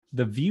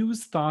The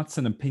views, thoughts,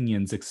 and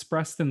opinions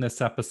expressed in this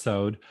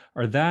episode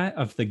are that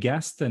of the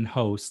guest and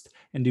host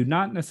and do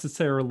not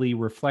necessarily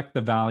reflect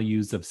the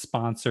values of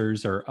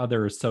sponsors or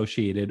other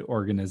associated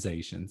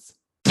organizations.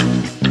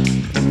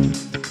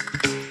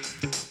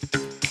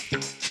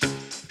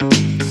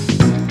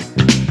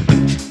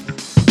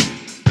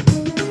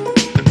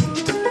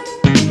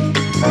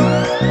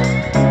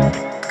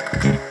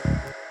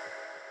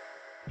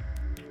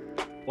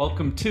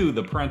 Welcome to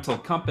the Parental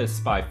Compass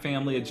by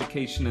Family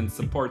Education and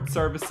Support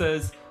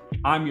Services.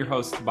 I'm your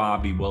host,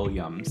 Bobby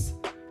Williams.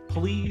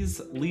 Please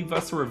leave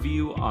us a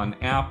review on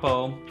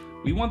Apple.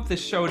 We want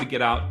this show to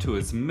get out to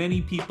as many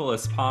people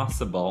as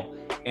possible,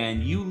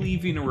 and you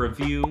leaving a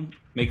review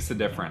makes a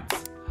difference.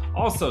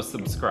 Also,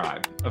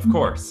 subscribe. Of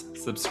course,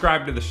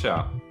 subscribe to the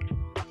show.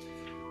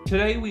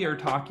 Today, we are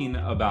talking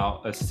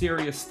about a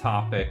serious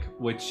topic,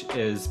 which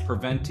is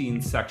preventing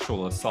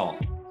sexual assault.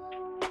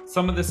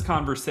 Some of this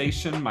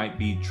conversation might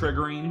be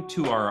triggering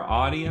to our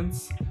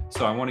audience,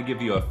 so I want to give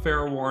you a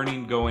fair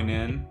warning going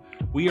in.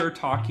 We are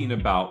talking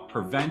about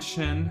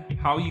prevention,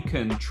 how you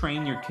can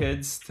train your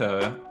kids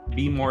to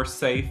be more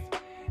safe,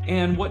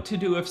 and what to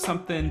do if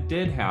something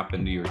did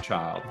happen to your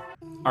child.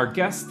 Our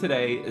guest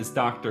today is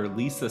Dr.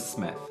 Lisa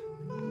Smith.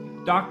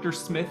 Dr.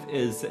 Smith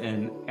is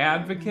an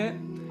advocate,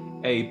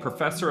 a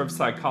professor of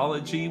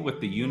psychology with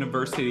the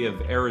University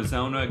of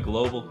Arizona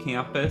Global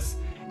Campus,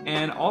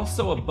 and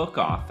also a book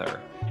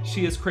author.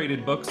 She has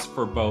created books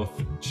for both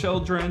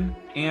children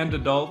and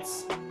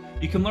adults.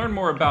 You can learn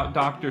more about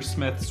Dr.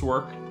 Smith's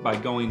work by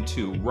going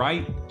to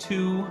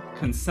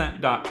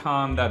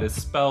right2consent.com. That is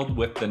spelled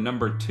with the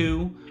number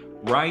 2,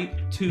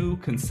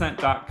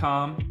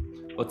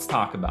 right2consent.com. Let's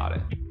talk about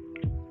it.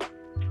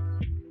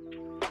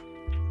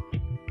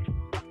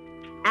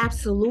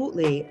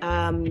 Absolutely.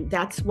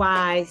 That's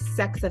why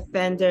sex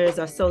offenders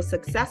are so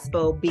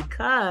successful,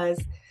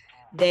 because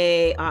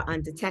they are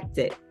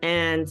undetected.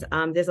 And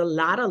there's a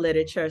lot of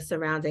literature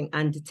surrounding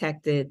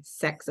undetected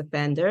sex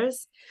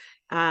offenders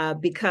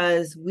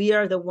because we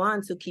are the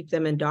ones who keep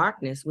them in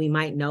darkness. We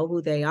might know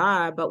who they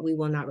are, but we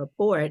will not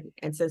report.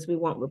 And since we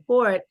won't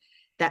report,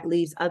 that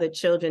leaves other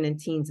children and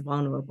teens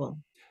vulnerable.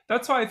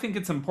 That's why I think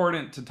it's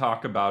important to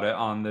talk about it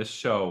on this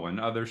show and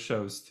other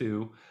shows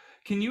too.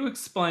 Can you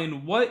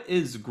explain what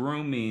is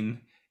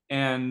grooming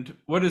and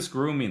what does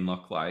grooming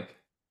look like?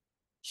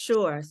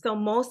 Sure. So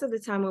most of the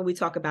time when we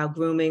talk about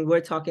grooming,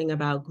 we're talking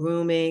about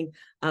grooming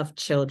of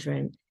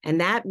children. And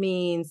that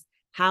means,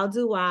 how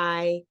do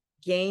I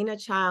gain a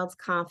child's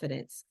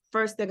confidence?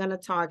 First, they're going to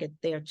target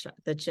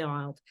the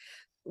child.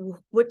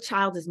 What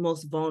child is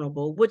most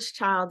vulnerable? Which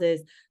child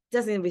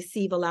doesn't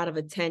receive a lot of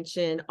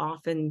attention,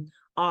 often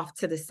off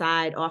to the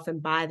side, often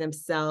by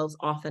themselves,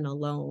 often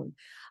alone?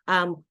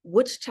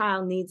 Which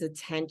child needs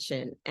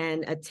attention?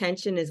 And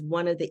attention is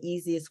one of the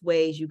easiest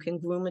ways you can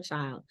groom a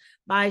child,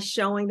 by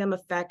showing them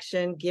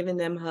affection, giving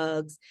them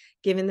hugs,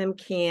 giving them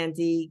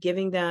candy,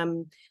 giving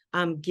them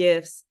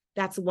gifts.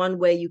 That's one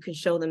way you can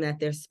show them that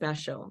they're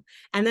special.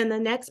 And then the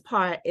next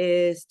part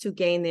is to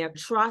gain their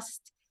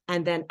trust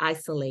and then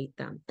isolate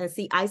them. And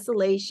see,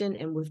 isolation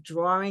and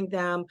withdrawing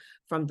them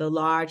from the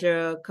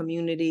larger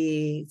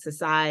community,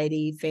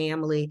 society,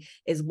 family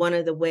is one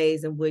of the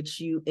ways in which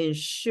you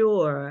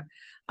ensure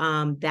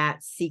that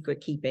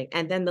secret keeping.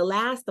 And then the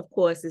last, of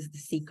course, is the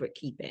secret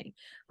keeping,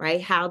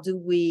 right? How do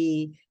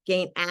we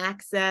gain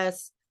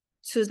access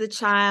to the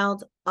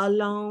child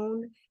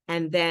alone?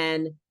 And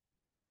then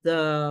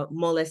the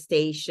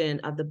molestation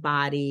of the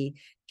body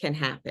can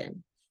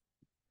happen.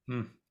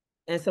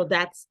 And so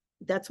that's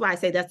why I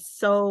say that's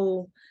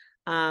so,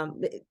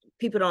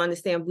 people don't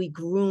understand. We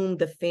groom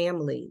the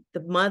family.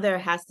 The mother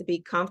has to be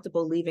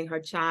comfortable leaving her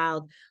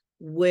child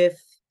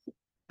with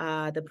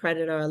the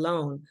predator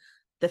alone.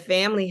 The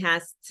family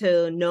has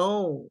to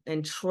know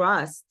and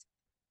trust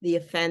the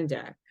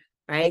offender,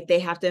 right? They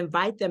have to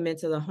invite them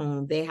into the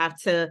home. They have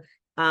to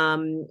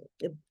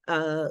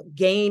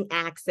gain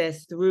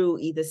access through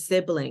either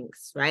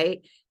siblings,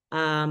 right?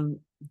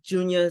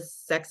 Junior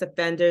sex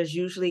offenders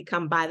usually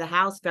come by the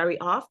house very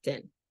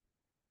often.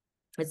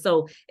 And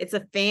so it's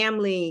a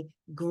family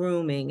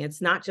grooming. It's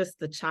not just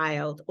the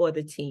child or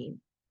the teen.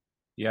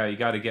 Yeah, you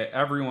got to get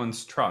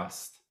everyone's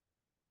trust.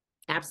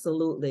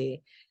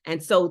 Absolutely.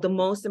 And so the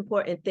most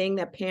important thing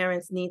that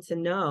parents need to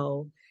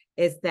know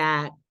is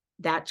that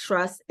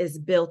trust is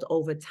built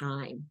over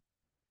time,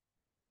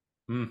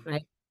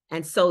 right?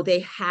 And so they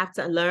have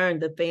to learn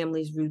the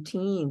family's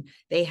routine.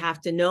 They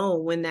have to know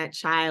when that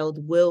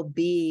child will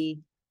be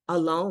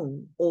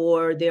alone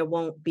or there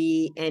won't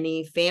be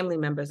any family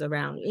members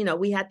around. You know,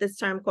 we had this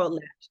term called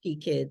latchkey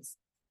kids.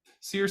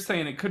 So you're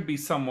saying it could be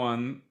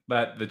someone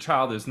that the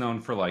child is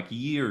known for like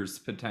years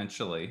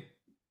potentially.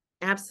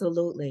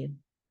 Absolutely.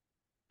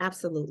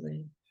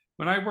 Absolutely.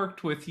 When I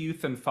worked with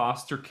youth in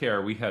foster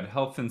care, we had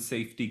health and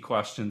safety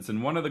questions.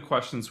 And one of the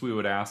questions we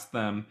would ask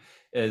them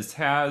is,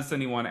 has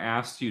anyone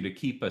asked you to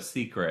keep a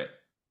secret?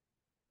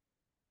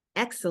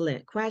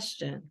 Excellent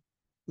question.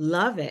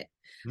 Love it.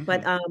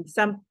 But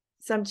some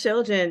some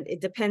children,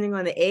 depending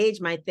on the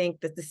age, might think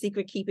that the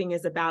secret keeping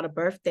is about a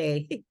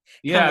birthday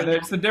Yeah, coming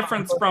there's a up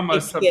difference or from a a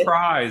big gift.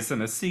 surprise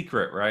and a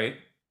secret, right?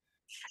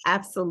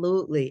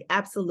 Absolutely,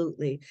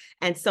 absolutely.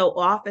 And so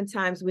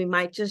oftentimes we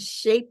might just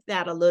shape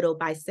that a little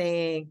by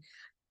saying,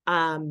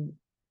 um,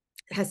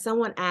 has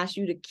someone asked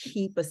you to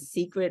keep a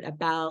secret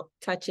about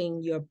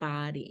touching your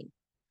body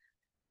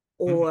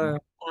Mhm.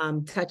 or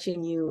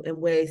touching you in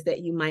ways that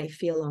you might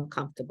feel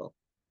uncomfortable?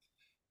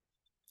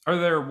 Are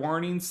there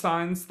warning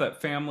signs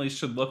that families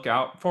should look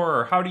out for,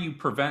 or how do you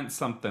prevent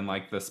something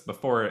like this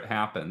before it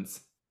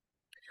happens?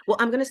 Well,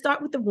 I'm going to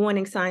start with the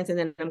warning signs and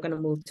then I'm going to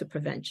move to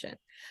prevention.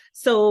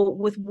 So,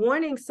 with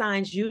warning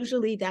signs,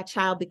 usually that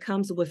child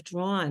becomes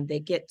withdrawn. They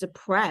get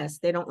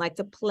depressed. They don't like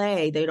to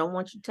play. They don't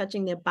want you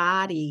touching their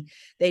body.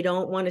 They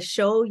don't want to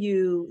show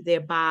you their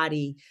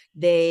body.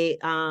 They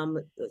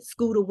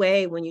scoot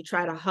away when you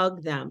try to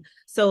hug them.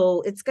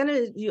 So,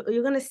 you're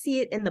going to see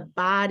it in the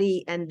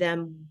body and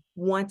them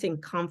wanting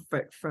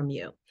comfort from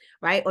you,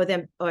 right?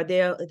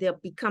 They'll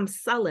become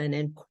sullen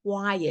and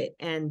quiet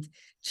and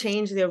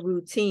change their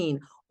routine.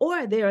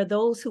 Or there are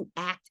those who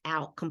act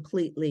out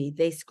completely.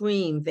 They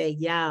scream, they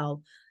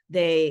yell,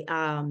 they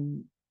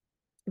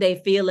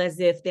feel as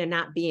if they're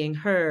not being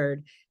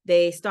heard.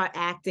 They start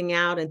acting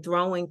out and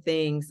throwing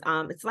things.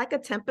 It's like a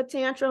temper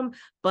tantrum,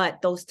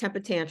 but those temper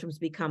tantrums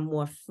become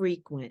more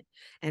frequent.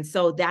 And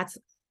so that's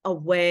a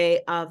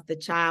way of the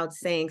child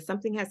saying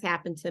something has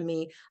happened to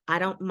me. I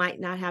don't might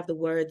not have the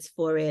words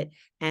for it,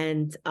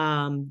 and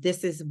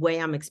this is the way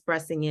I'm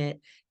expressing it.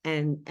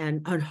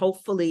 And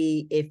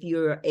hopefully, if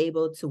you're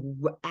able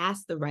to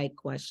ask the right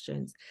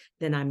questions,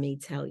 then I may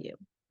tell you.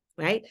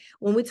 Right.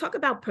 When we talk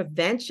about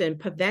prevention,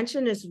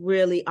 prevention is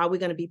really, are we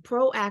going to be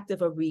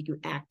proactive or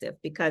reactive?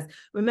 Because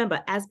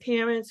remember, as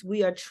parents,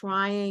 we are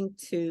trying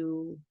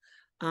to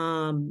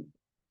um,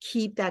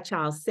 keep that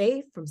child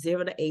safe from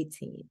 0 to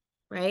 18,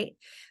 right?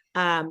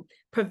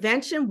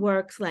 Prevention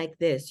works like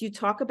this. You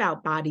talk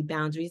about body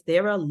boundaries.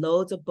 There are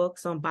loads of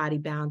books on body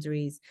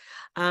boundaries.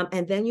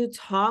 And then you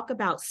talk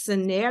about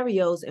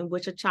scenarios in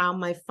which a child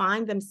might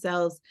find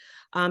themselves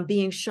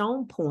being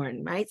shown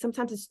porn, right?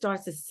 Sometimes it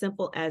starts as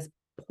simple as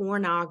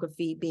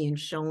pornography being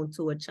shown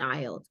to a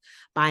child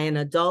by an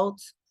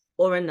adult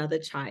or another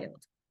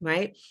child,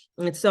 right?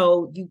 And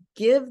so you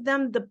give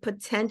them the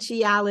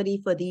potentiality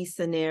for these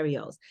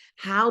scenarios.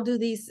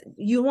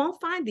 You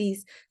won't find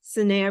these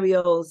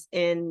scenarios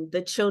in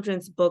the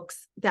children's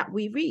books that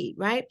we read,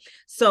 right?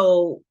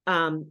 So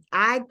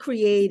I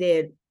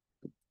created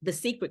the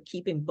secret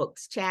keeping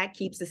books. Chad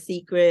keeps a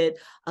secret.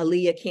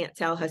 Aaliyah can't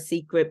tell her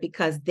secret,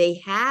 because they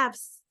have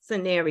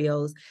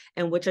scenarios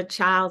in which a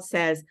child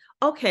says,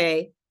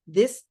 okay,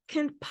 this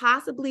can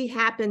possibly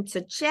happen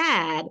to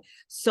Chad.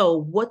 So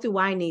what do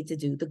I need to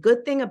do? The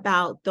good thing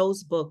about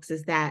those books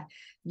is that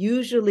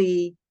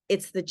usually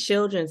it's the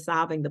children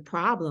solving the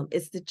problem.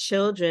 It's the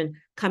children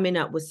coming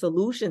up with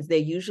solutions. They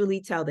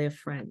usually tell their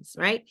friends,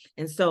 right?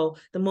 And so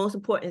the most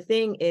important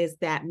thing is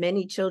that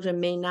many children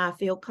may not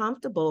feel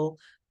comfortable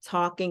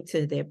talking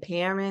to their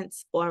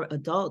parents or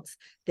adults.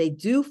 They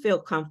do feel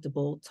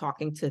comfortable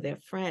talking to their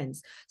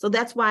friends. So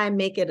that's why I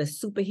make it a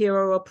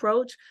superhero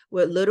approach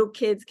where little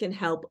kids can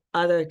help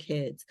other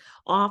kids.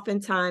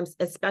 Oftentimes,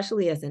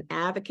 especially as an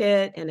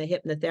advocate and a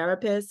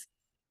hypnotherapist,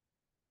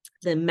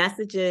 the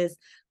messages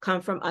come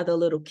from other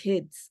little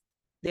kids.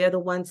 They're the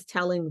ones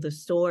telling the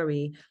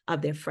story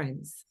of their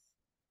friends.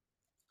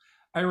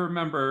 I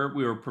remember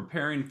we were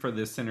preparing for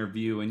this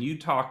interview and you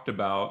talked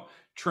about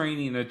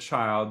training a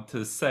child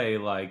to say,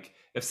 like,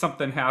 if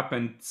something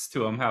happens to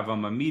them, have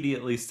them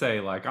immediately say,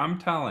 like, I'm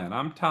telling,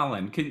 I'm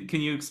telling. Can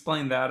you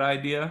explain that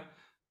idea?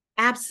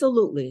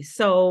 Absolutely.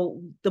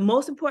 So the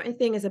most important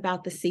thing is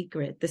about the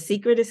secret. The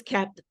secret is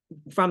kept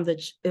from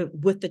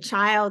with the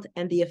child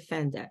and the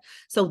offender.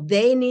 So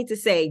they need to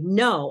say,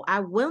 "No,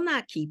 I will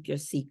not keep your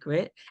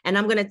secret, and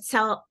I'm going to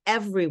tell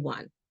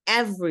everyone."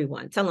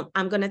 Everyone, tell them,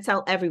 I'm going to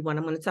tell everyone.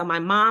 I'm going to tell my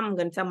mom. I'm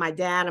going to tell my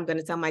dad. I'm going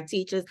to tell my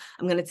teachers.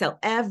 I'm going to tell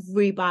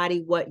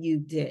everybody what you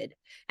did.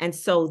 And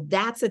so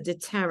that's a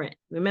deterrent.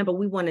 Remember,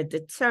 we want to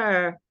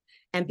deter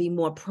and be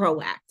more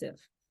proactive.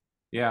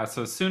 Yeah,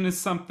 so as soon as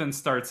something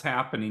starts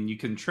happening, you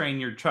can train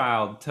your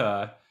child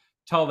to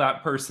tell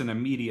that person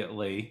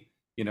immediately,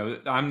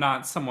 I'm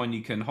not someone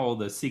you can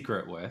hold a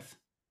secret with.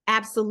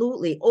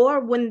 Absolutely.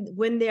 Or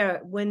when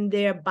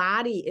their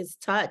body is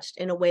touched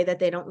in a way that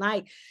they don't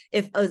like,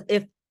 if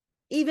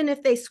even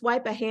if they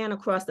swipe a hand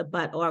across the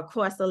butt or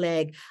across the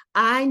leg,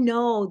 I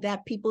know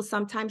that people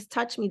sometimes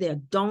touch me there.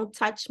 Don't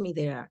touch me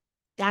there.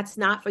 That's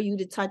not for you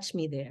to touch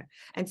me there.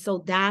 And so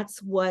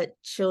that's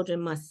what children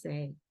must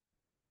say.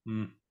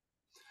 Mm.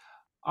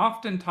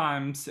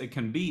 Oftentimes it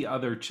can be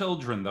other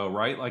children though,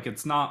 right? Like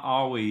it's not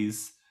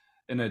always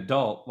an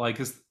adult.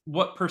 Like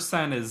what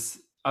percent is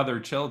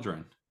other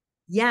children?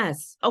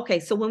 Yes.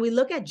 Okay. So when we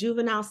look at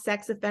juvenile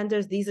sex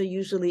offenders, these are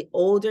usually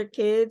older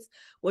kids.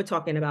 We're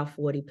talking about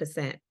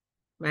 40%,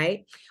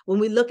 right? When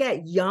we look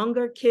at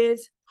younger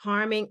kids,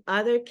 harming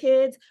other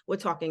kids, we're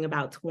talking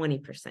about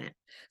 20%.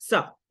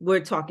 So we're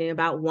talking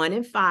about 1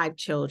 in 5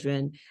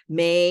 children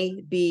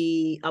may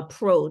be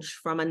approached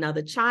from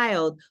another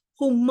child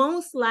who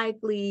most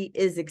likely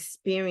is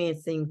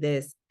experiencing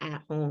this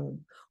at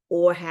home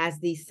or has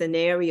these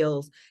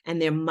scenarios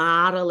and they're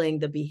modeling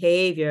the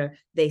behavior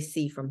they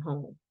see from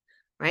home,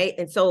 right?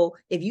 And so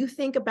if you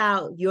think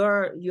about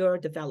your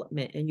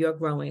development and your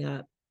growing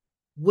up,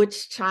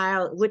 which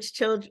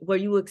children were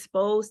you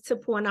exposed to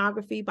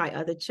pornography by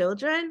other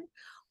children?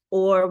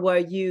 Or were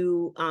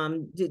you,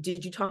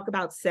 did you talk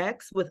about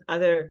sex with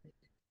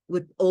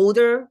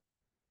older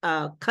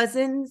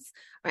cousins,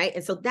 right?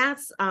 And so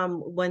that's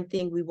one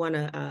thing we want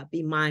to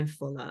be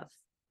mindful of.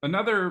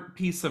 Another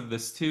piece of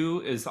this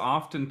too is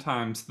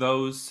oftentimes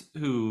those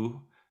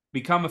who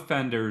become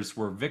offenders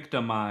were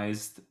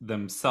victimized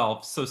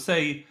themselves. So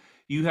say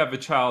you have a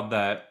child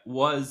that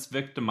was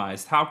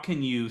victimized, how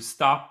can you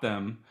stop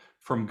them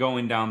from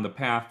going down the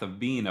path of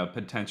being a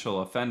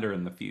potential offender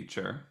in the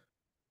future?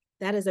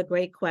 That is a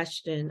great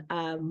question.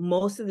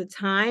 Most of the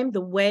time,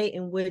 the way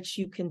in which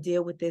you can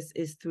deal with this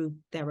is through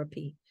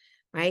therapy,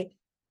 right?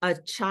 A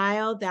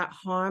child that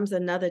harms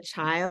another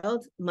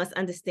child must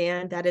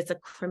understand that it's a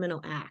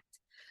criminal act.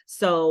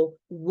 So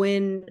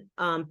when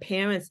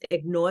parents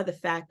ignore the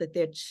fact that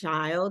their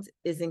child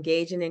is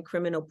engaging in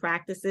criminal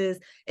practices,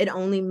 it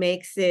only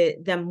makes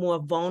them more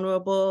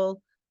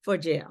vulnerable for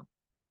jail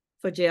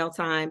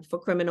time, for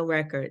criminal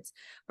records,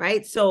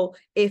 right? So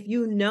if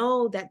you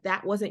know that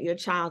that wasn't your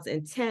child's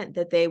intent,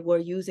 that they were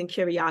using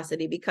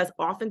curiosity, because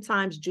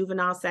oftentimes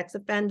juvenile sex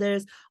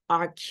offenders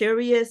are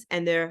curious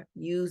and they're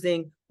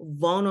using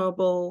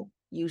vulnerable,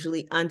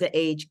 usually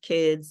underage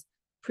kids,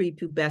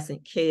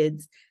 prepubescent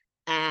kids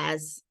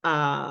as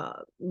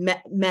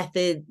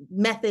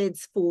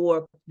methods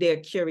for their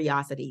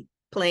curiosity,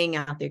 playing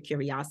out their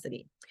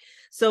curiosity.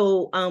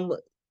 So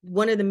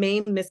one of the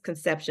main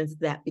misconceptions is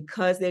that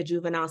because they're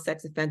juvenile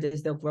sex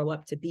offenders, they'll grow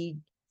up to be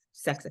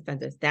sex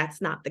offenders. That's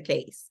not the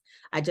case.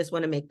 I just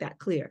want to make that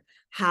clear.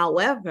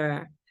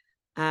 However,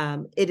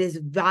 it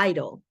is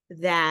vital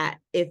that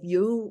if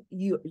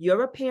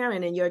you're a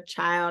parent and your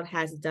child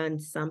has done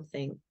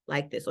something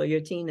like this, or your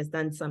teen has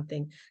done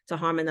something to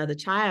harm another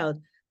child,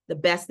 the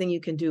best thing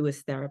you can do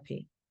is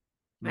therapy,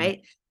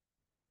 right?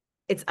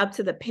 It's up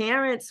to the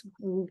parents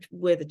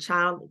where the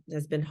child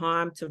has been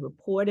harmed to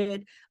report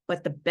it.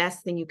 But the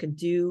best thing you can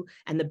do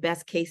and the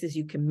best cases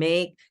you can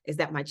make is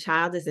that my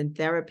child is in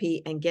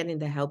therapy and getting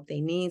the help they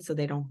need so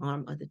they don't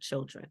harm other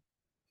children.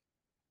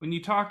 When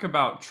you talk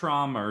about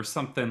trauma or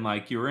something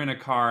like you were in a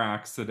car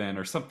accident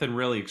or something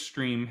really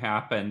extreme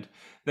happened,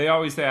 they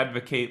always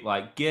advocate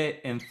like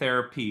get in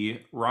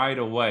therapy right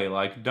away.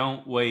 Like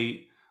don't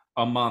wait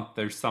a month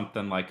or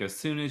something, like as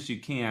soon as you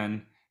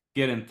can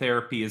get in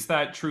therapy. Is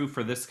that true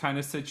for this kind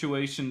of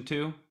situation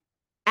too?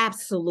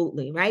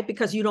 Absolutely, right?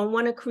 Because you don't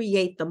want to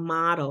create the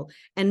model.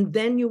 And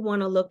then you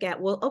want to look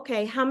at, well,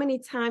 okay, how many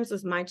times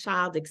was my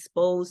child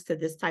exposed to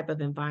this type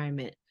of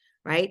environment,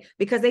 right?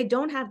 Because they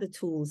don't have the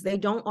tools. They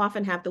don't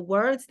often have the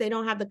words. They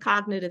don't have the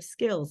cognitive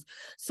skills.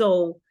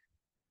 So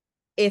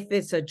if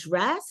it's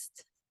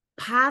addressed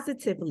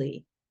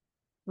positively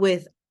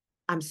with,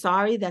 I'm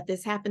sorry that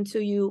this happened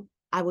to you.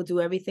 I will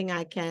do everything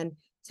I can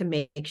to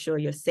make sure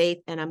you're safe,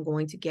 and I'm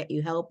going to get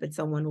you help and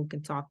someone who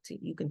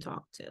you can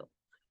talk to.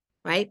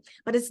 Right?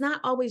 But it's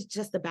not always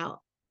just about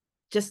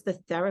just the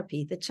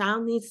therapy. The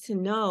child needs to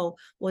know,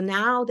 well,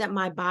 now that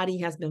my body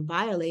has been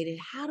violated,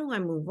 how do I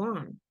move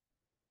on?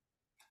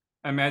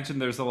 I imagine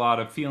there's a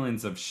lot of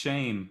feelings of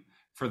shame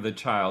for the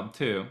child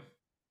too.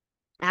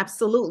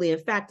 Absolutely. In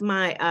fact,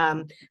 my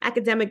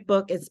academic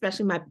book,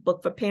 especially my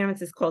book for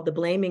parents, is called The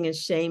Blaming and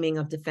Shaming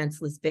of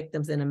Defenseless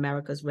Victims in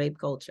America's Rape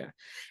Culture.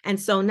 And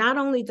so not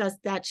only does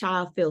that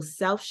child feel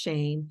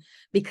self-shame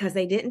because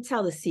they didn't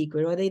tell the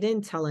secret or they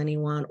didn't tell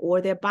anyone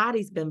or their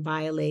body's been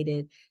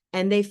violated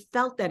and they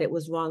felt that it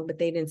was wrong, but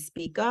they didn't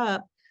speak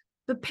up,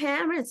 the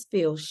parents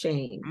feel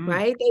shame,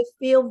 right? They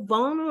feel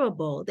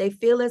vulnerable. They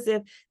feel as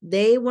if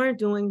they weren't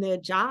doing their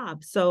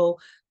job. So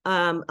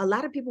a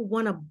lot of people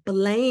want to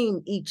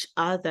blame each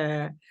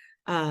other,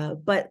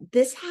 but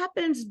this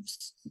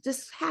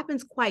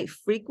happens quite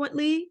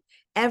frequently.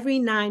 Every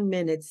 9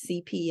 minutes,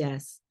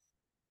 CPS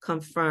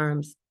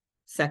confirms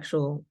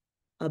sexual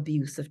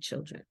abuse of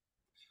children.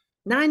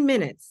 9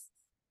 minutes,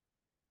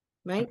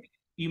 right?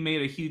 You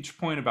made a huge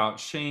point about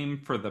shame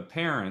for the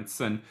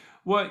parents. And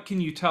what can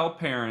you tell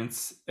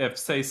parents if,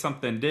 say,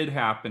 something did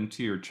happen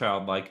to your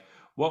child? Like,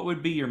 what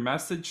would be your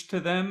message to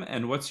them,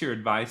 and what's your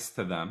advice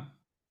to them?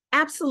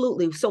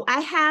 Absolutely. So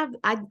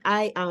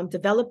I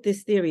developed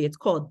this theory. It's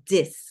called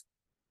DIS,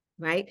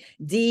 right?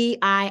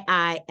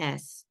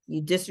 DIIS.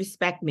 You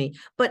disrespect me.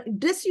 But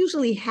this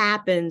usually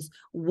happens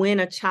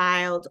when a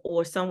child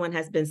or someone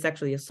has been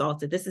sexually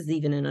assaulted. This is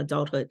even in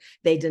adulthood.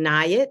 They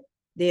deny it,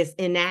 there's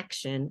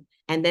inaction,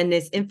 and then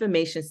there's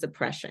information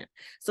suppression.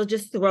 So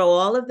just throw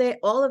all of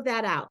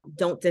that out.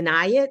 Don't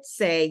deny it.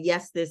 Say,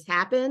 yes, this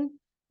happened.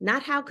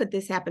 Not how could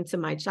this happen to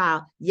my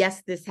child?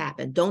 Yes, this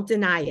happened. Don't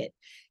deny it.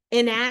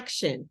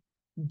 Inaction.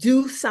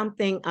 Do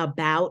something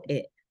about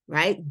it.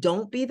 right?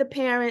 Don't be the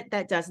parent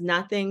that does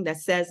nothing, that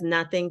says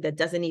nothing, that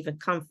doesn't even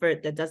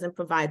comfort, that doesn't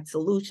provide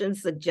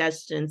solutions,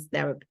 suggestions,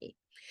 therapy.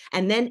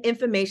 And then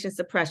information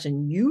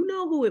suppression. You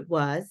know who it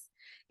was.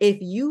 If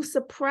you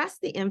suppress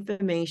the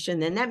information,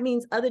 then that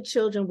means other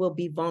children will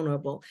be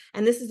vulnerable.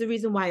 And this is the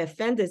reason why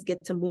offenders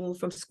get to move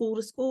from school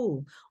to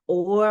school,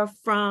 or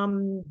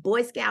from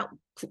Boy Scout,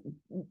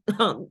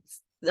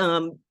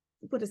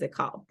 what is it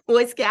called?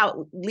 Boy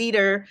Scout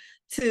leader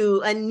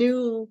to a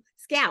new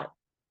scout.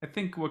 I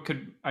think what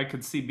I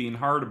could see being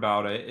hard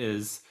about it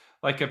is,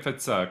 like, if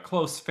it's a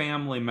close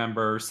family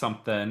member or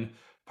something,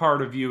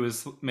 part of you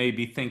is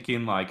maybe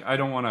thinking like, I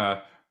don't want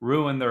to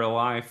ruin their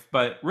life,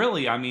 but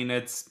really, I mean,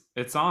 it's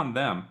on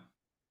them.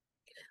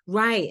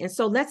 Right. And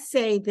so let's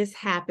say this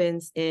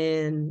happens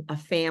in a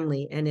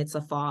family and it's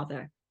a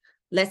father.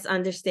 Let's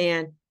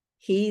understand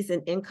he's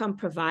an income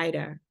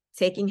provider.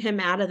 Taking him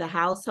out of the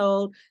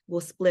household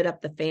will split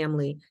up the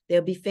family.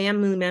 There'll be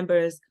family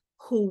members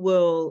who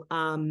will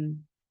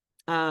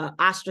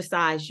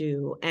ostracize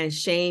you and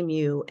shame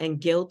you and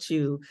guilt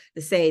you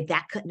to say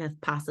that couldn't have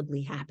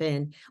possibly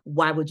happened.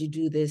 Why would you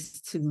do this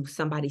to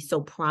somebody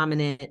so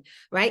prominent,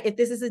 right? If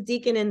this is a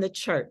deacon in the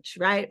church,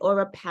 right,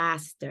 or a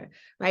pastor,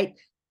 right,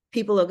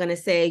 people are going to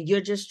say, you're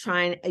just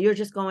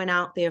going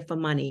out there for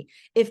money.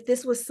 If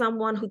this was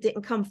someone who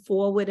didn't come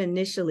forward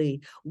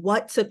initially,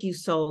 what took you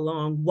so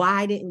long?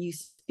 Why didn't you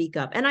speak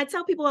up? And I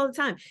tell people all the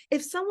time,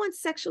 if someone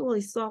sexually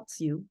assaults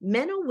you,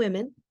 men or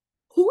women,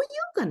 who are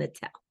you going to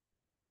tell?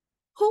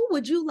 Who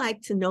would you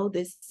like to know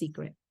this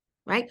secret,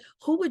 right?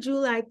 Who would you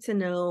like to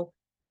know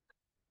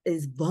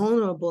is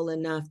vulnerable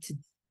enough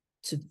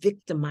to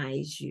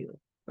victimize you,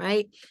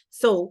 right?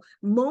 So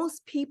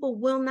most people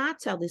will not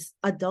tell this,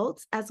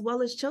 adults as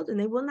well as children,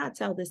 they will not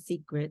tell this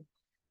secret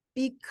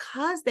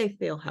because they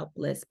feel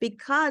helpless,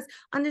 because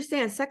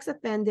understand sex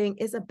offending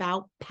is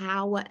about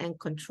power and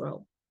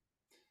control.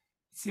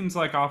 It seems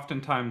like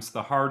oftentimes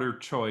the harder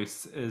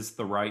choice is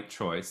the right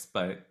choice,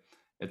 but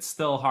it's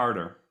still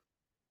harder.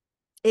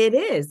 It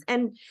is.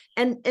 And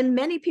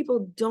many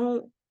people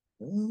don't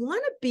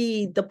want to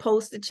be the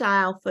poster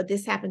child for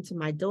this happened to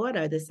my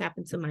daughter, this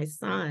happened to my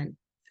son,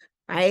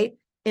 right?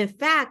 In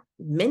fact,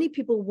 many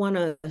people want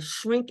to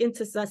shrink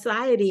into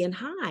society and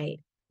hide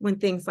when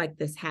things like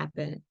this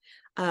happen.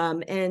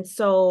 And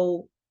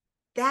so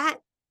that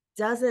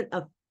doesn't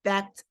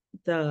affect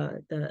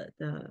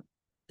the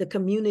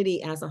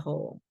community as a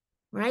whole,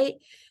 right?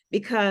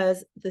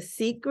 Because the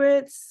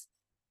secrets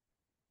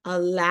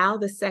allow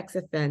the sex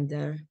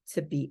offender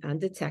to be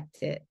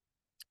undetected.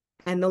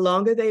 And the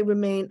longer they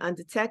remain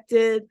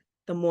undetected,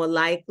 the more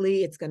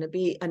likely it's going to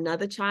be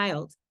another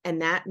child.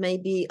 And that may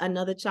be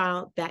another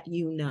child that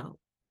you know.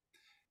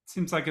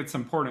 Seems like it's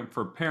important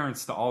for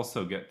parents to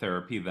also get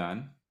therapy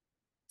then.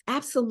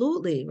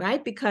 Absolutely,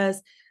 right?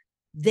 Because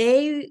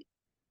they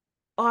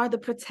are the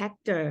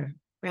protector,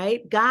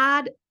 right?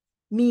 God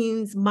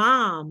means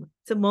mom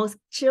to most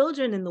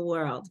children in the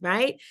world,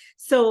 right?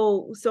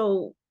 So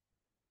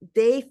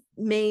they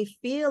may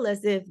feel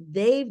as if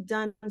they've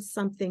done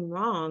something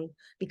wrong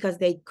because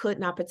they could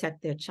not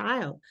protect their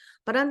child.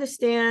 But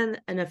understand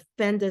an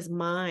offender's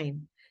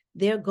mind.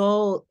 Their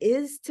goal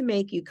is to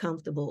make you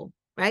comfortable,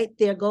 right?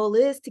 Their goal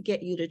is to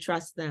get you to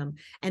trust them.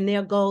 And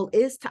their goal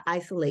is to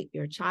isolate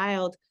your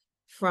child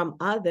from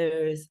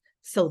others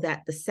so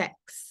that the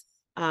sex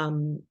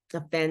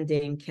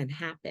offending can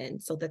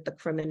happen, so that the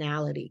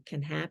criminality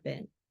can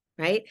happen,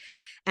 right?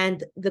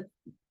 And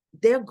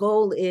their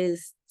goal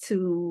is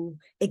to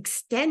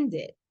extend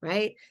it,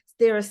 right?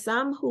 There are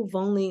some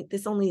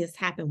this only has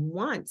happened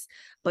once,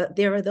 but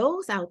there are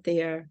those out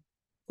there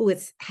who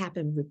it's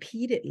happened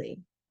repeatedly,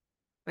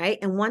 right?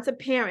 And once a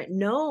parent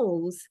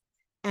knows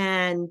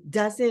and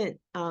doesn't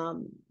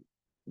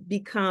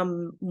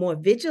become more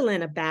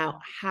vigilant about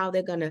how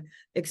they're going to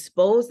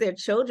expose their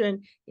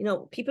children,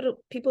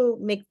 people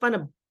make fun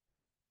of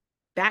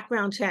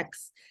background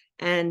checks.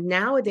 And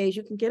nowadays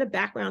you can get a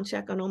background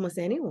check on almost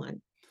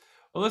anyone.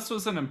 Well, this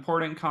was an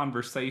important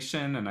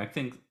conversation, and I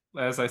think,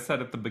 as I said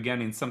at the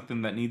beginning,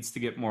 something that needs to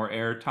get more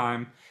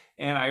airtime.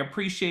 And I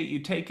appreciate you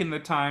taking the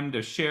time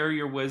to share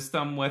your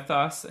wisdom with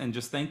us, and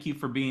just thank you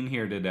for being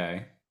here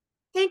today.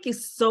 Thank you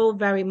so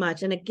very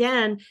much. And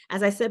again,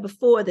 as I said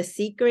before, the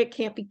secret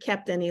can't be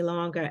kept any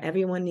longer.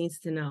 Everyone needs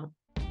to know.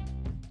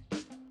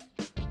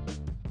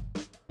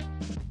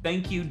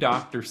 Thank you,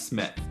 Dr.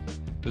 Smith.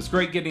 It was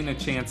great getting a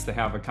chance to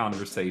have a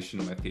conversation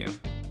with you.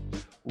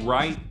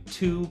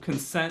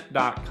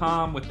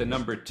 Right2consent.com with the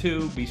number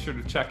 2. Be sure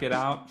to check it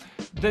out.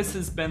 This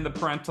has been the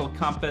Parental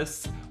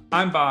Compass.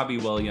 I'm Bobby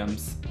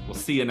Williams. We'll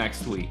see you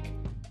next week.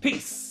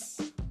 Peace.